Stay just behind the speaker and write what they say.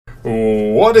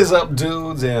What is up,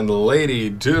 dudes and lady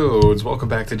dudes? Welcome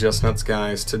back to Just Nuts,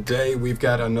 guys. Today we've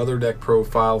got another deck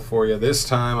profile for you. This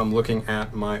time I'm looking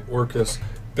at my ORCUST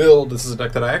build. This is a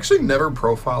deck that I actually never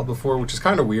profiled before, which is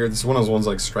kind of weird. This is one of those ones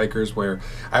like Strikers where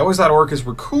I always thought ORCUST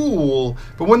were cool,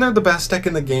 but when they're the best deck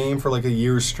in the game for like a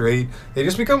year straight, they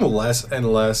just become less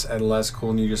and less and less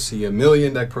cool, and you just see a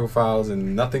million deck profiles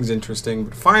and nothing's interesting.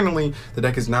 But finally, the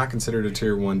deck is not considered a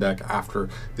tier 1 deck after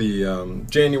the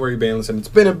January ban list, and it's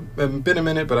been a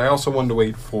minute, but I also wanted to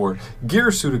wait for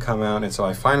Girsu to come out, and so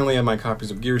I finally have my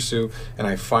copies of Girsu, and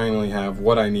I finally have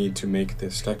what I need to make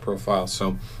this deck profile.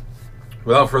 So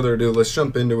without further ado, let's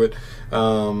jump into it,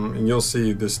 and you'll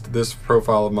see this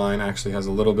profile of mine actually has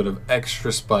a little bit of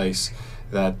extra spice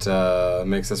that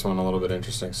makes this one a little bit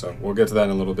interesting. So we'll get to that in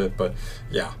a little bit, but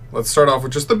yeah, let's start off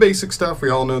with just the basic stuff.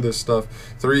 We all know this stuff.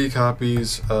 3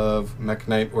 copies of Mech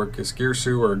Knight ORCUST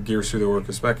Girsu, or Girsu the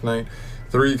ORCUST Mech Knight.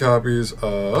 3 copies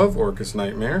of ORCUST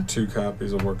Nightmare, 2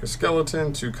 copies of ORCUST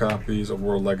Skeleton, 2 copies of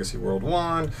World Legacy World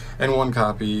 1, and 1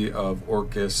 copy of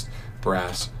ORCUST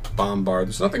Brass Bombard.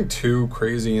 There's nothing too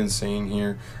crazy insane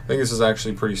here. I think this is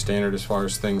actually pretty standard as far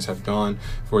as things have gone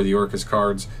for the ORCUST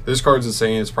cards. This card's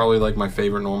insane. It's probably like my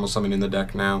favorite normal summon in the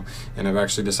deck now, and I've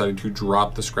actually decided to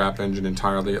drop the scrap engine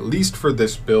entirely, at least for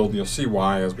this build. You'll see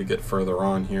why as we get further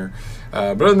on here.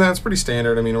 But other than that, it's pretty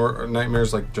standard. I mean,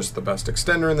 Nightmare's like just the best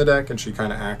extender in the deck, and she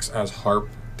kind of acts as Harp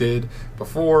did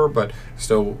before, but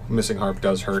still missing Harp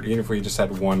does hurt. Even if we just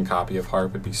had 1 copy of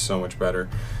Harp, it'd be so much better.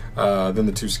 Then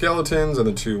the 2 skeletons and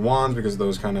the 2 wands, because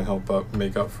those kind of help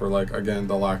make up for, like, again,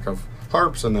 the lack of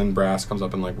harps. And then brass comes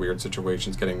up in like weird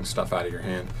situations, getting stuff out of your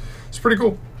hand. It's pretty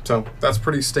cool. So that's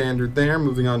pretty standard there.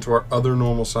 Moving on to our other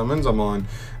normal summons, I'm on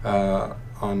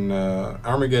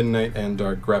Armageddon Knight and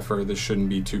Dark Grepher. This shouldn't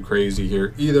be too crazy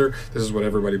here either. This is what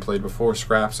everybody played before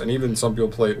Scraps, and even some people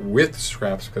play it with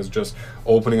Scraps because just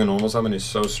opening a normal summon is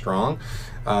so strong.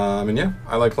 And yeah,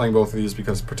 I like playing both of these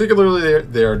because particularly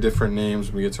they are different names.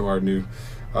 When we get to our new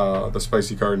the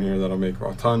spicy card in here, that'll make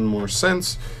a ton more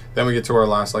sense. Then we get to our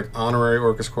last like honorary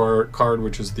ORCUST card,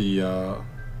 which is the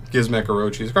Gizmek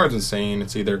Orochi. This card's insane.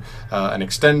 It's either an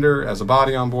extender as a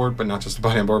body on board, but not just a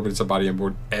body on board, but it's a body on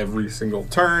board every single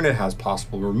turn. It has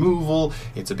possible removal.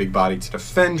 It's a big body to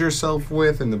defend yourself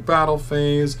with in the battle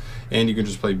phase, and you can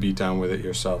just play beatdown with it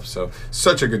yourself. So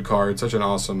such a good card, such an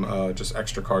awesome just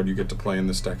extra card you get to play in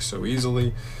this deck so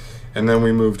easily. And then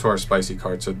we move to our spicy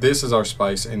card. So this is our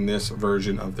spice in this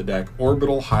version of the deck,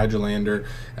 Orbital Hydralander.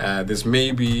 This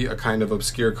may be a kind of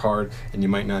obscure card, and you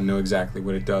might not know exactly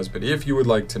what it does, but if you would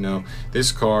like to know,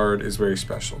 this card is very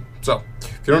special. So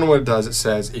if you don't know what it does, it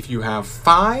says if you have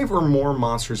 5 or more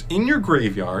monsters in your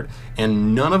graveyard,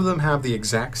 and none of them have the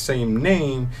exact same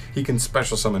name, he can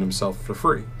special summon himself for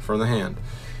free from the hand.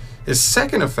 His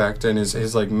second effect, and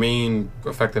his like main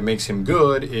effect that makes him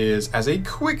good, is as a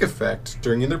quick effect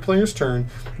during either player's turn,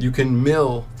 you can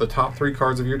mill the top 3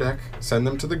 cards of your deck, send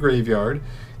them to the graveyard,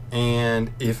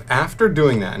 and if after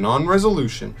doing that, and on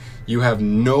resolution, you have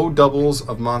no doubles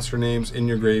of monster names in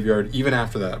your graveyard, even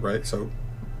after that, right? So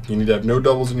you need to have no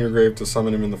doubles in your grave to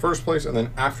summon him in the first place, and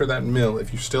then after that mill,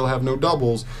 if you still have no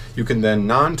doubles, you can then,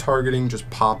 non-targeting, just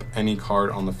pop any card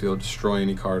on the field, destroy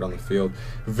any card on the field.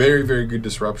 Very, very good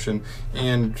disruption,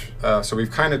 and so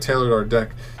we've kind of tailored our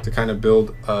deck to kind of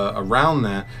build around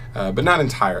that, but not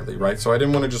entirely, right? So I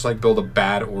didn't want to just like build a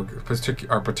bad or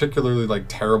particularly like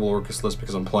terrible ORCUST list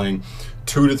because I'm playing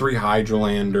 2 to 3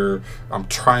 Hydralander. I'm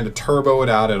trying to turbo it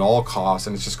out at all costs,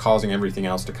 and it's just causing everything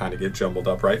else to kind of get jumbled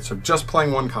up, right? So just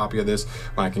playing 1 copy of this,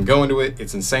 when I can go into it,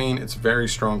 it's insane. It's a very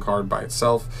strong card by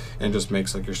itself, and it just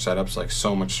makes like your setups like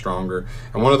so much stronger.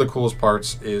 And one of the coolest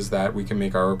parts is that we can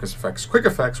make our ORCUST effects quick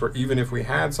effects, where even if we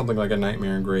had something like a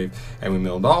Nightmare engraved and we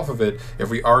milled off of it, if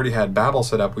we already had Babel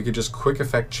set up, we could just quick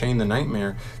effect chain the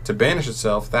Nightmare to banish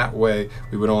itself. That way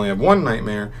we would only have 1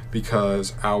 Nightmare,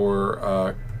 because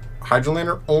our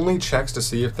Hydralander only checks to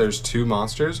see if there's 2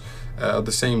 monsters of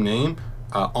the same name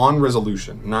on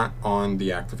resolution, not on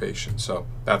the activation. So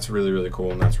that's really, really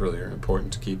cool, and that's really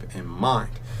important to keep in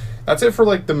mind. That's it for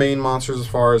like the main monsters as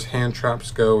far as hand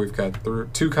traps go. We've got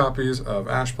 2 copies of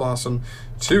Ash Blossom,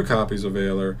 2 copies of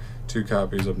Veiler, 2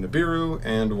 copies of Nibiru,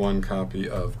 and 1 copy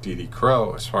of DD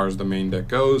Crow. As far as the main deck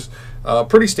goes,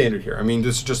 pretty standard here. I mean,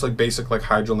 this is just like basic like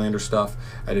Hydralander stuff.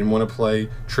 I didn't want to play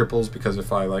triples because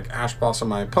if I like Ash Blossom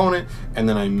my opponent and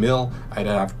then I mill, I'd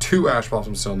have 2 Ash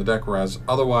Blossoms still in the deck, whereas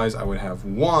otherwise I would have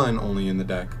 1 only in the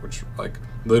deck, which like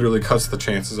literally cuts the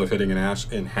chances of hitting an Ash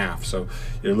in half. So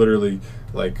you're literally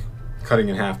like cutting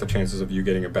in half the chances of you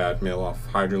getting a bad mill off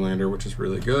Hydralander, which is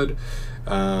really good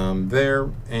there.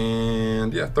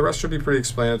 And yeah, the rest should be pretty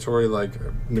explanatory. Like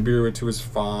Nibiru 2 is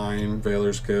fine,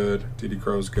 Veiler's good, DD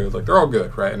Crow's good, like they're all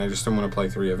good, right? And I just didn't want to play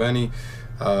 3 of any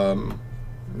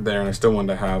there, and I still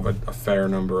wanted to have a fair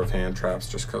number of hand traps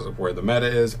just because of where the meta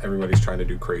is. Everybody's trying to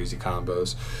do crazy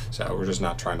combos, so we're just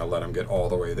not trying to let them get all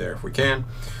the way there if we can.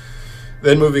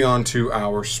 Then moving on to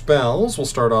our spells, we'll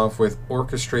start off with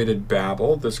Orchestrated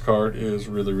Babble. This card is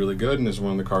really, really good and is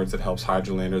one of the cards that helps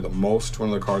Hydralander the most. One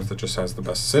of the cards that just has the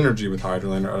best synergy with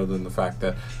Hydralander, other than the fact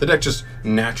that the deck just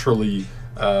naturally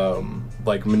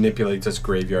like manipulates its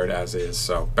graveyard as is.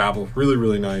 So Babble, really,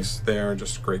 really nice there.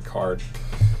 Just a great card.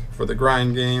 For the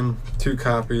grind game, 2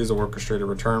 copies of Orchestrated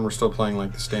Return. We're still playing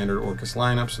like the standard Orcus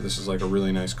lineup, so this is like a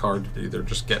really nice card to either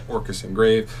just get Orcus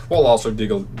engraved, while also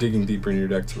digging deeper in your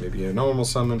deck to maybe a normal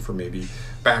summon, for maybe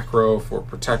back row, for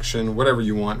protection, whatever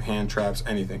you want, hand traps,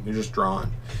 anything. You're just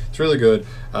drawing. It's really good.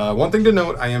 One thing to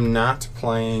note, I am not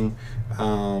playing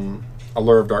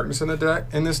Allure of Darkness in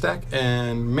this deck,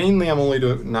 and mainly I'm only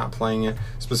not playing it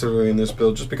specifically in this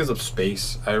build just because of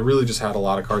space. I really just had a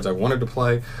lot of cards I wanted to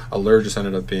play. Allure just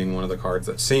ended up being one of the cards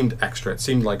that seemed extra. It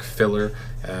seemed like filler,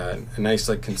 a nice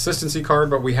like consistency card,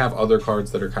 but we have other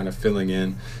cards that are kind of filling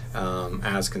in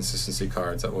as consistency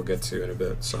cards that we'll get to in a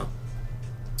bit. So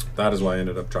that is why I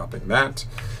ended up dropping that.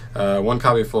 1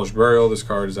 copy of Foolish Burial. This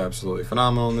card is absolutely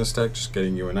phenomenal in this deck, just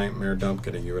getting you a Nightmare dump,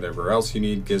 getting you whatever else you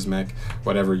need, Gizmek,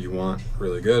 whatever you want,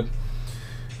 really good.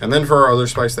 And then for our other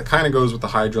spice that kind of goes with the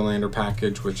Hydralander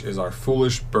package, which is our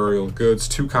Foolish Burial Goods,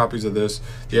 2 copies of this.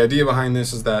 The idea behind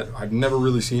this is that I've never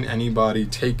really seen anybody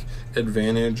take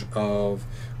advantage of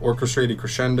Orchestrated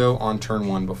Crescendo on turn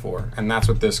 1 before, and that's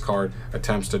what this card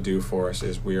attempts to do for us.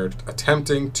 Is we are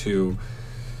attempting to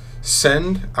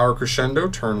send our Crescendo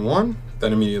turn 1,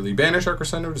 then immediately banish our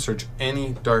Crescendo to search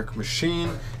any dark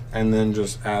machine, and then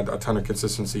just add a ton of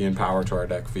consistency and power to our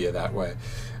deck via that way.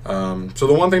 So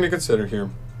the one thing to consider here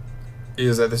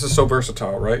is that this is so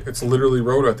versatile, right? It's literally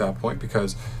Rhoda at that point,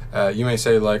 because you may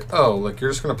say like, oh, like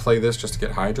you're just going to play this just to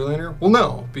get Hydralander? Well,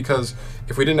 no, because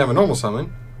if we didn't have a normal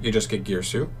summon, you just get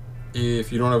Girsu.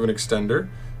 If you don't have an extender,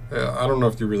 I don't know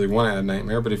if you really want to add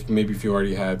Nightmare, but if you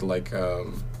already had like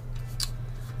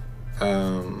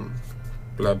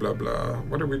blah blah blah,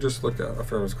 what did we just look at? I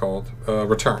forgot what it's called.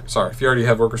 Return. Sorry, if you already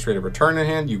have Orchestrated Return in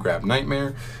hand, you grab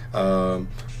Nightmare.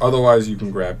 Otherwise you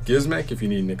can grab Gizmek if you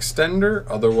need an extender.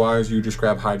 Otherwise you just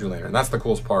grab Hydralander, and that's the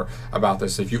coolest part about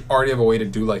this. If you already have a way to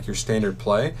do like your standard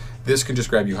play, this can just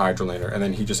grab you Hydralander, and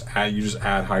then you just add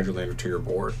Hydralander to your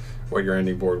board, what your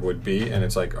ending board would be, and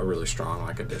it's like a really strong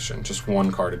like addition, just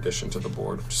 1 card addition to the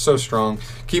board, which is so strong.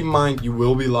 Keep in mind you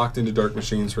will be locked into dark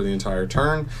machines for the entire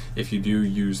turn if you do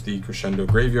use the Crescendo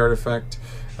graveyard effect,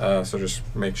 so just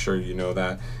make sure you know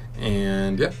that.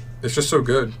 And yeah, it's just so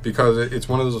good because it's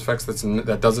one of those effects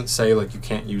that doesn't say like you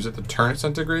can't use it the turn it's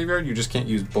sent to graveyard. You just can't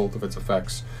use both of its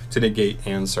effects to negate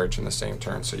and search in the same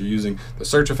turn. So you're using the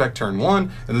search effect turn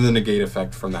 1 and then the negate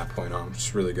effect from that point on, which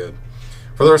is really good.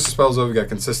 For the rest of the spells, though, we got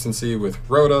consistency with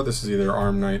Rhoda. This is either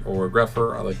Arm Knight or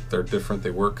Grepher. I like they're different. They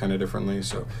work kind of differently,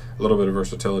 so a little bit of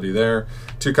versatility there.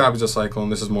 2 copies of Cyclone.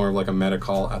 This is more of like a meta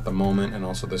call at the moment, and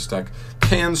also this deck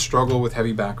can struggle with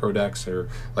heavy back row decks, or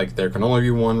like there can only be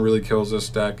one really kills this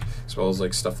deck, as well as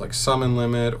like stuff like Summon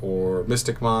Limit or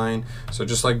Mystic Mine. So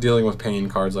just like dealing with pain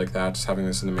cards like that, just having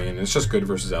this in the main. And it's just good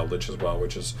versus Eldritch as well,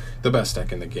 which is the best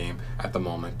deck in the game at the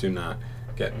moment. Do not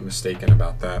get mistaken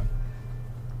about that.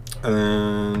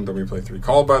 And then we play 3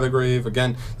 Called by the Grave.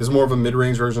 Again, this is more of a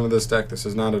mid-range version of this deck. This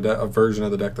is not a version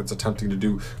of the deck that's attempting to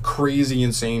do crazy,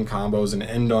 insane combos and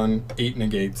end on 8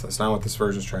 negates. That's not what this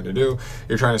version is trying to do.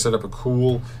 You're trying to set up a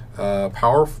cool,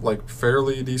 like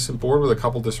fairly decent board with a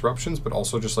couple disruptions, but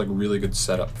also just like really good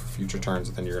setup for future turns,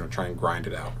 and then you're going to try and grind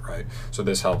it out, right? So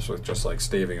this helps with just like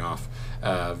staving off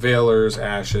Veilers,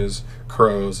 Ashes,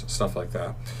 Crows, stuff like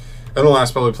that. And the last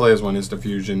spell we play is one Instant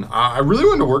Fusion. I really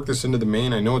wanted to work this into the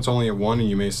main. I know it's only at 1, and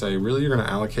you may say, really, you're going to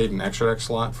allocate an extra deck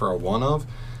slot for a 1 of?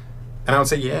 And I would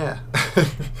say, yeah.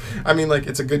 I mean, like,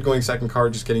 it's a good going second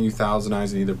card, just getting you Thousand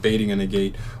Eyes and either baiting a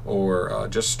negate or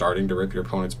just starting to rip your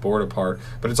opponent's board apart.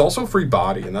 But it's also free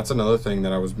body, and that's another thing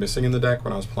that I was missing in the deck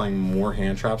when I was playing more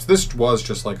hand traps. This was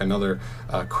just like another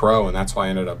Crow, and that's why I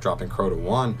ended up dropping Crow to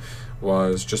 1.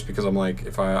 was just because I'm like,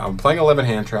 if I'm playing 11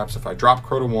 hand traps, if I drop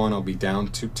Crow to 1, I'll be down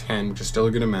to 10, which is still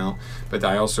a good amount, but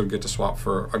I also get to swap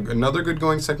for another good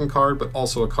going second card, but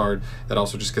also a card that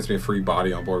also just gets me a free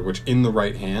body on board, which in the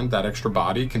right hand, that extra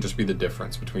body can just be the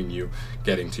difference between you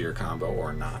getting to your combo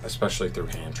or not, especially through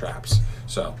hand traps.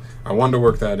 So I wanted to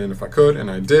work that in if I could,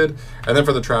 and I did. And then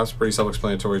for the traps, pretty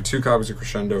self-explanatory, 2 copies of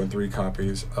Crescendo and 3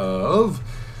 copies of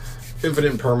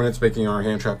Infinite Impermanence, making our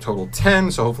hand trap total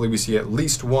 10, so hopefully we see at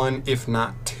least 1, if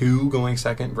not 2, going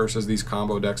second versus these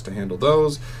combo decks to handle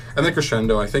those. And then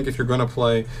Crescendo, I think if you're going to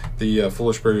play the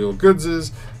Foolish Burial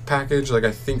Goods' package, like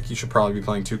I think you should probably be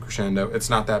playing 2 Crescendo. It's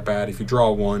not that bad. If you draw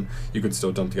 1, you could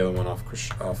still dump together 1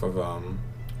 off of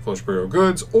Foolish Burial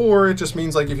Goods, or it just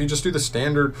means like if you just do the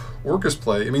standard ORCUST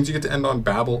play, it means you get to end on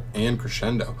Babel and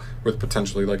Crescendo with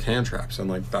potentially like hand traps, and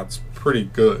like that's pretty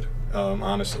good.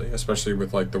 Honestly, especially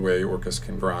with like the way ORCUST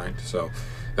can grind. So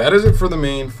that is it for the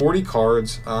main 40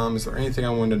 cards. Is there anything I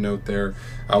wanted to note there?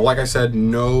 Like I said,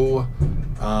 no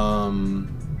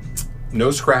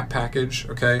scrap package.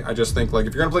 Okay, I just think like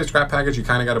if you're gonna play scrap package, you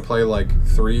kind of got to play like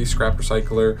 3 scrap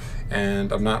recycler,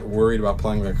 and I'm not worried about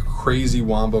playing like a crazy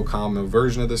wombo combo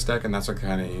version of this deck, and that's what it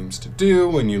kind of aims to do.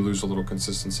 When you lose a little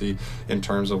consistency in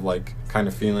terms of like kind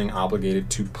of feeling obligated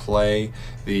to play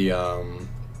the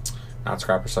not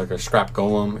scrap recycler, scrap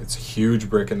golem. It's a huge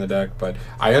brick in the deck, but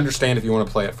I understand if you want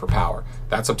to play it for power.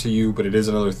 That's up to you, but it is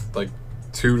another like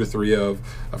 2 to 3 of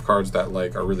cards that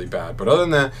like are really bad. But other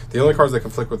than that, the only cards that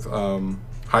conflict with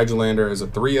Hydralander as a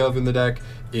 3 of in the deck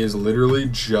is literally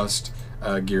just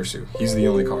Girsu. He's the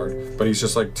only card, but he's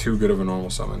just like too good of a normal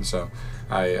summon, so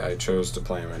I chose to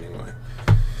play him anyway.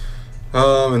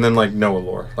 And then like no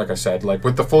Allure, like I said, like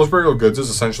with the Foolish Burial Goods is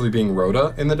essentially being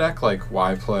Rhoda in the deck, like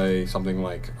why play something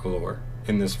like Allure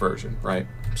in this version, right?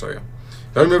 So yeah.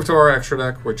 Then we move to our extra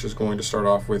deck, which is going to start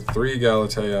off with 3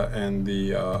 Galatea and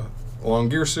the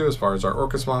Long Girsu as far as our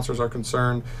ORCUST monsters are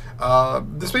concerned.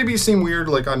 This may seem weird,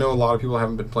 like I know a lot of people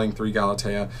haven't been playing 3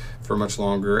 Galatea for much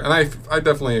longer, and I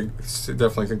definitely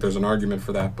think there's an argument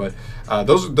for that, but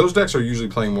those decks are usually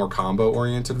playing more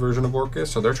combo-oriented version of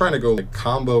ORCUST, so they're trying to go like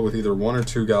combo with either 1 or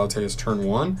 2 Galateas turn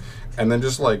 1, and then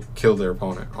just like kill their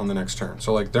opponent on the next turn.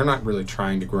 So like they're not really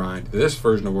trying to grind. This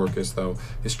version of ORCUST though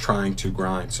is trying to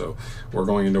grind, so we're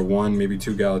going into 1, maybe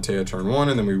 2 Galatea turn 1,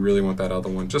 and then we really want that other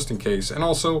one just in case. And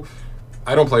also,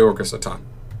 I don't play ORCUST a ton,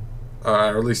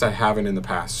 or at least I haven't in the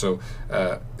past, so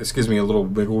this gives me a little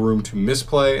wiggle room to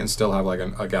misplay and still have like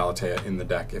a Galatea in the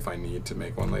deck if I need to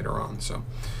make one later on, so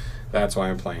that's why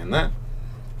I'm playing that.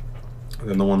 And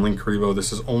then the one Linkuriboh,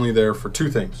 this is only there for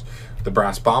 2 things: the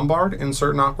Brass Bombard in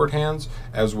certain awkward hands,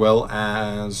 as well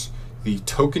as the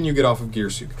token you get off of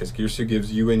Girsu, because Girsu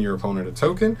gives you and your opponent a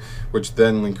token, which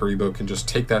then Linkuriboh can just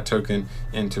take that token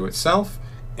into itself.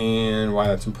 And why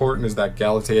that's important is that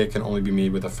Galatea can only be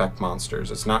made with effect monsters.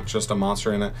 It's not just a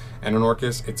monster and an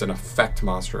ORCUST, it's an effect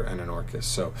monster and an ORCUST.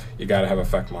 So you gotta have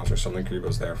effect monsters, so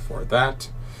Linkuriboh's there for that.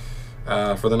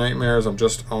 For the Nightmares, I'm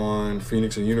just on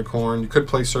Phoenix and Unicorn. You could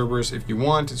play Cerberus if you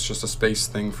want, it's just a space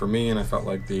thing for me, and I felt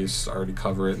like these already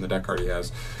cover it, and the deck already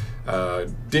has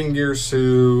Ding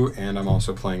Girsu, and I'm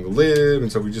also playing Lib, and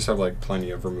so we just have like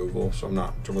plenty of removal, so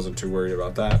I wasn't too worried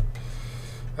about that.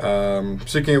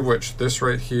 Speaking of which, this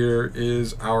right here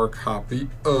is our copy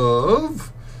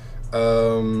of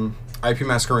IP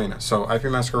Masquerena. So IP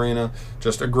Masquerena,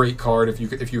 just a great card.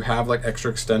 If you have like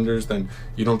extra extenders, then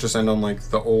you don't just end on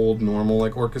like the old normal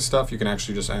like ORCUST stuff. You can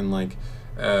actually just end like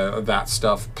that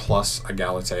stuff plus a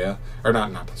Galatea, or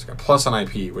not plus an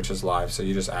IP, which is live. So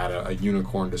you just add a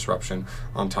Unicorn Disruption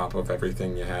on top of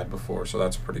everything you had before. So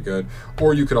that's pretty good.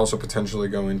 Or you could also potentially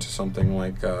go into something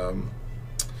like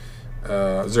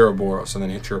Zeroboros, and then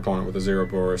hit your opponent with a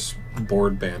Zeroboros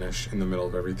board banish in the middle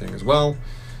of everything as well.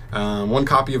 1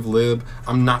 copy of Lib.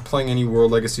 I'm not playing any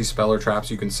World Legacy spell or traps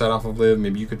you can set off of Lib.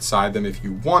 Maybe you could side them if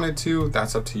you wanted to.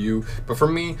 That's up to you. But for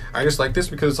me, I just like this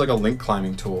because it's like a link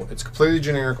climbing tool. It's completely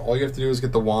generic. All you have to do is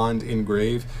get the wand in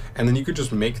grave, and then you could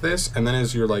just make this, and then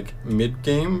as you're like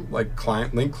mid-game, like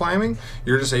link climbing,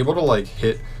 you're just able to like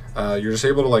hit you're just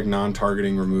able to like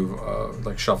non-targeting remove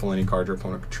like shuffle any card your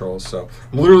opponent controls. So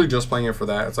I'm literally just playing it for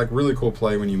that. It's like really cool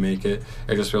play when you make it.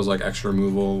 It just feels like extra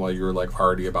removal while you're like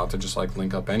already about to just like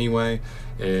link up anyway.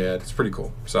 It's pretty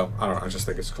cool. So I don't know, I just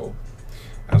think it's cool.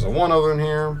 As a 1 over in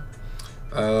here.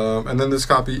 And then this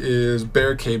copy is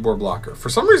Barricade Board Blocker. For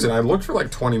some reason I looked for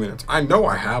like 20 minutes. I know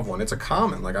I have one. It's a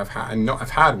common. Like I've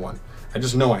had one. I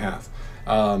just know I have.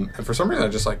 And for some reason I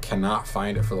just like cannot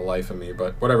find it for the life of me,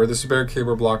 but whatever. This is Barricade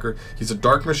Blocker. He's a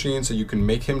dark machine, so you can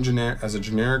make him as a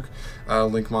generic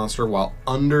link monster while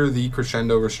under the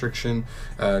crescendo restriction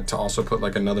to also put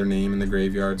like another name in the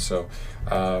graveyard. So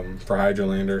for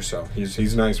Hydralander, so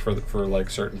he's nice for like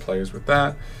certain players with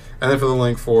that. And then for the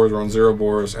link 4s, we're on 0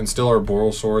 Boros and still our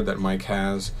Boral Sword that Mike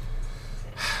has.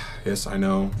 Yes, I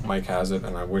know Mike has it,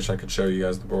 and I wish I could show you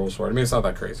guys the Boral Sword. I mean, it's not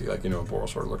that crazy, like, you know what Boral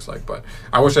Sword looks like, but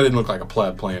I wish I didn't look like a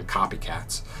pleb playing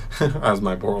copycats as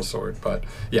my Boral Sword. But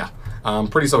yeah,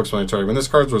 pretty self-explanatory. When this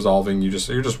card's resolving, you're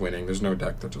just winning. There's no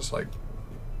deck that just like,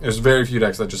 there's very few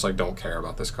decks that just like don't care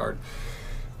about this card.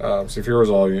 So if you're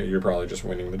resolving it, you're probably just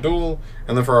winning the duel.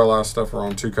 And then for our last stuff, we're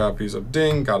on 2 copies of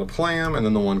Ding, Gotta Play 'em, and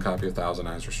then the 1 copy of Thousand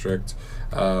Eyes Restrict.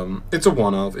 It's a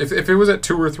one of. If it was at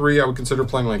 2 or 3, I would consider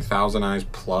playing like Thousand Eyes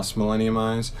plus Millennium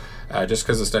Eyes, just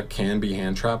because this deck can be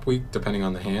hand trap weak depending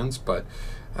on the hands. But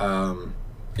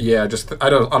yeah, just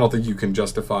I don't think you can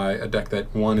justify a deck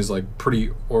that one is like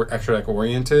pretty or extra deck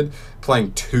oriented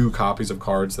playing 2 copies of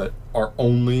cards that are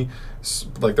only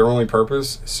like their only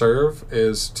purpose serve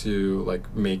is to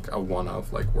like make a one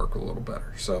of like work a little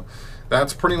better. So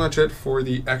that's pretty much it for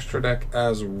the extra deck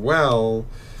as well.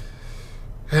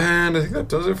 And I think that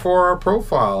does it for our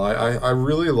profile. I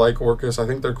really like Orcust. I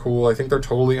think they're cool. I think they're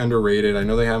totally underrated. I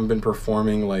know they haven't been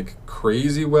performing like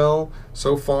crazy well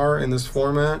so far in this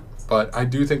format, but I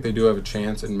do think they do have a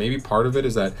chance, and maybe part of it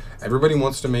is that everybody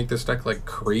wants to make this deck like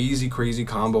crazy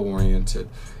combo oriented,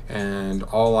 and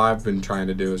all I've been trying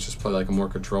to do is just play like a more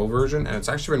control version, and it's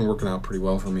actually been working out pretty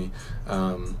well for me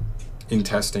in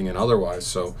testing and otherwise.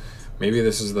 So maybe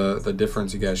this is the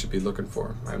difference you guys should be looking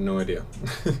for. I have no idea.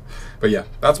 But yeah,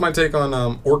 that's my take on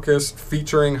Orcust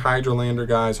featuring Hydralander,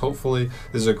 guys. Hopefully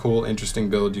this is a cool, interesting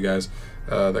build, you guys,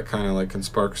 that kind of like can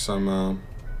spark some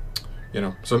you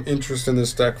know, some interest in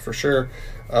this deck for sure.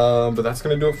 But that's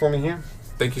going to do it for me here.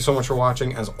 Thank you so much for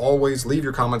watching. As always, leave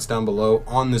your comments down below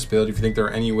on this build if you think there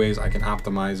are any ways I can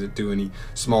optimize it, do any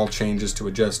small changes to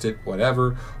adjust it,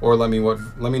 whatever, or let me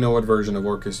know what version of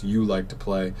Orcust you like to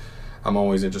play. I'm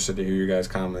always interested to hear your guys'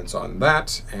 comments on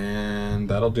that, and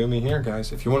that'll do me here,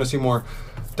 guys. If you want to see more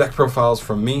deck profiles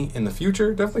from me in the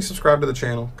future, definitely subscribe to the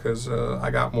channel, because I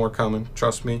got more coming,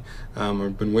 trust me.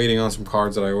 I've been waiting on some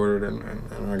cards that I ordered,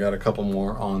 and I got a couple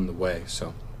more on the way.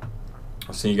 So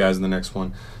I'll see you guys in the next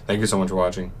one. Thank you so much for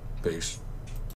watching. Peace.